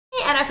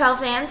NFL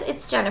fans,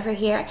 it's Jennifer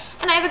here,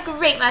 and I have a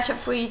great matchup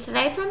for you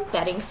today from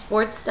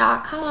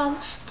bettingsports.com.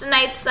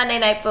 Tonight's Sunday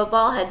Night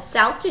Football heads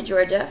south to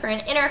Georgia for an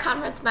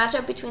interconference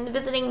matchup between the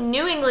visiting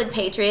New England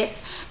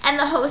Patriots and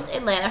the host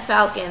Atlanta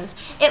Falcons.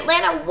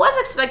 Atlanta was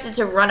expected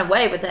to run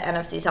away with the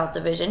NFC South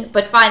Division,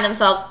 but find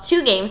themselves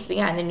 2 games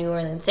behind the New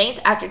Orleans Saints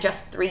after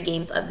just 3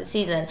 games of the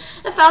season.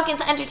 The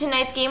Falcons enter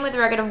tonight's game with a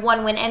record of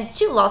 1 win and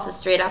 2 losses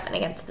straight up and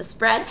against the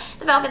spread.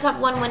 The Falcons have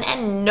 1 win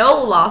and no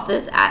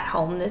losses at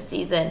home this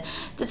season.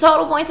 The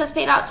total points has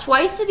paid out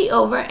twice to the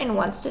over and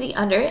once to the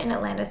under in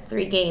Atlanta's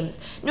 3 games.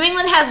 New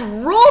England has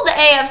ruled the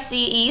AFC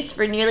East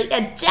for nearly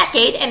a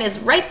decade and is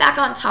right back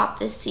on top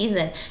this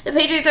season. The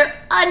Patriots are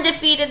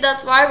undefeated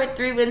thus far with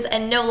 3 wins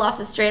and no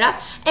losses straight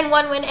up and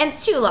 1 win and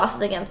 2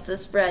 losses against the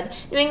spread.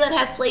 New England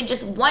has played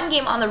just 1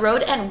 game on the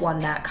road and won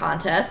that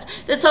contest.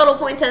 The total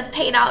points has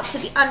paid out to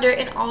the under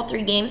in all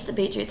 3 games the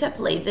Patriots have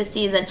played this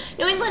season.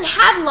 New England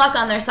had luck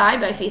on their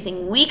side by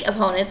facing weak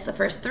opponents the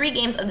first 3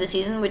 games of the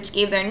season, which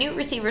gave their new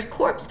receivers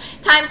corpse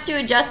times to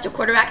adjust to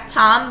quarterback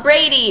Tom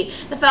Brady.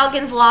 The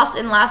Falcons lost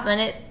in the last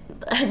minute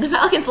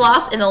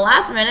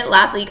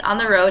last week on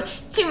the road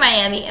to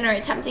Miami and are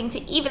attempting to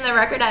even the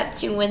record at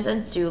 2 wins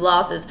and 2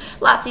 losses.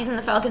 Last season,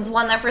 the Falcons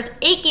won their first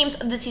 8 games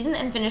of the season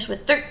and finished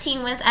with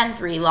 13 wins and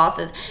 3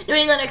 losses. New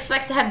England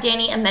expects to have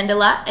Danny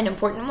Amendola, an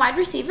important wide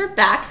receiver,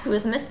 back, who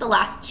has missed the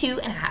last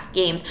 2.5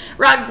 games.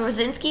 Rod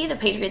Grozinski, the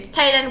Patriots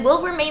tight end,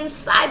 will remain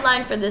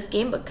sidelined for this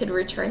game but could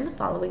return the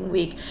following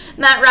week.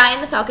 Matt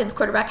Ryan, the Falcons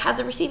quarterback, has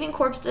a receiving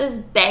corpse that is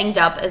banged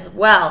up as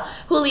well.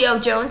 Julio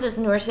Jones is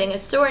nursing a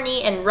sore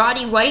knee and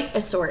Roddy White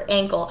a sore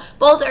ankle.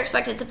 Both are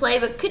expected to play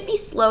but could be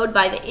slowed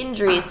by the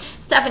injuries.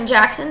 Stephen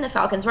Jackson, the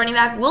Falcons running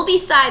back, will be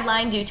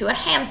sidelined due to a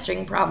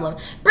hamstring problem.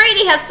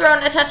 Brady has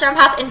thrown a touchdown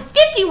pass in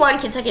 51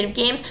 consecutive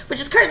games,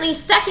 which is currently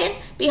second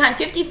behind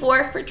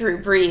 54 for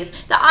Drew Brees.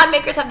 The odd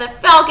makers have the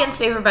Falcons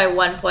favored by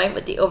 1 point,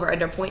 with the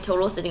over-under point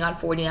total sitting on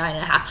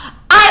 49.5.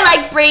 I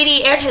like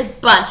Brady and his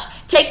bunch.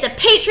 Take the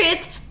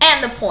Patriots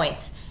and the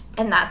point.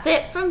 And that's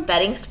it from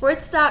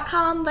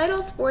bettingsports.com,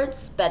 Vital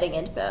Sports Betting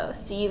Info.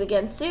 See you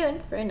again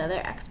soon for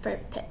another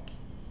expert pick.